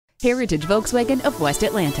Heritage Volkswagen of West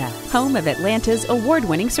Atlanta, home of Atlanta's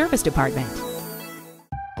award-winning service department.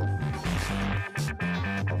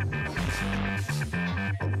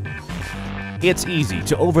 It's easy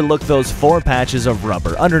to overlook those 4 patches of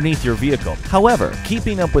rubber underneath your vehicle. However,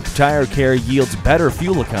 keeping up with tire care yields better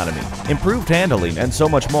fuel economy, improved handling, and so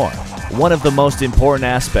much more. One of the most important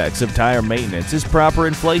aspects of tire maintenance is proper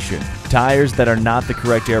inflation. Tires that are not the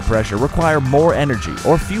correct air pressure require more energy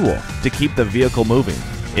or fuel to keep the vehicle moving.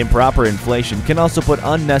 Improper inflation can also put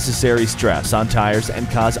unnecessary stress on tires and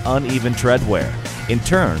cause uneven tread wear. In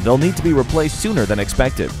turn, they'll need to be replaced sooner than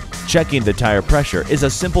expected. Checking the tire pressure is a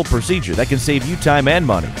simple procedure that can save you time and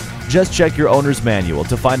money. Just check your owner's manual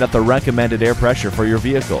to find out the recommended air pressure for your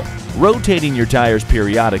vehicle. Rotating your tires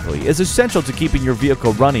periodically is essential to keeping your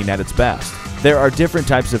vehicle running at its best. There are different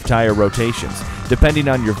types of tire rotations, depending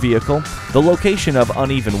on your vehicle, the location of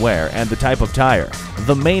uneven wear, and the type of tire.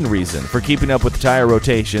 The main reason for keeping up with tire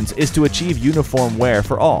rotations is to achieve uniform wear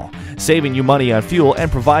for all, saving you money on fuel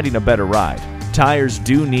and providing a better ride. Tires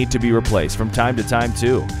do need to be replaced from time to time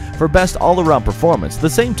too. For best all-around performance, the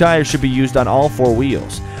same tires should be used on all 4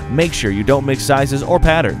 wheels. Make sure you don't mix sizes or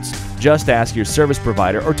patterns. Just ask your service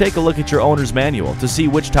provider or take a look at your owner's manual to see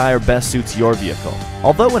which tire best suits your vehicle.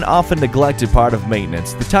 Although an often neglected part of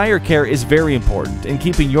maintenance, the tire care is very important in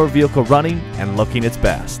keeping your vehicle running and looking its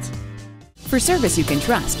best. For service you can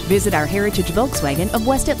trust, visit our Heritage Volkswagen of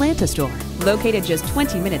West Atlanta store, located just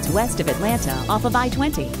 20 minutes west of Atlanta off of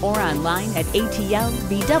I-20, or online at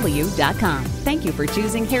atlvw.com. Thank you for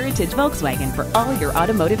choosing Heritage Volkswagen for all your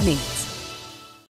automotive needs.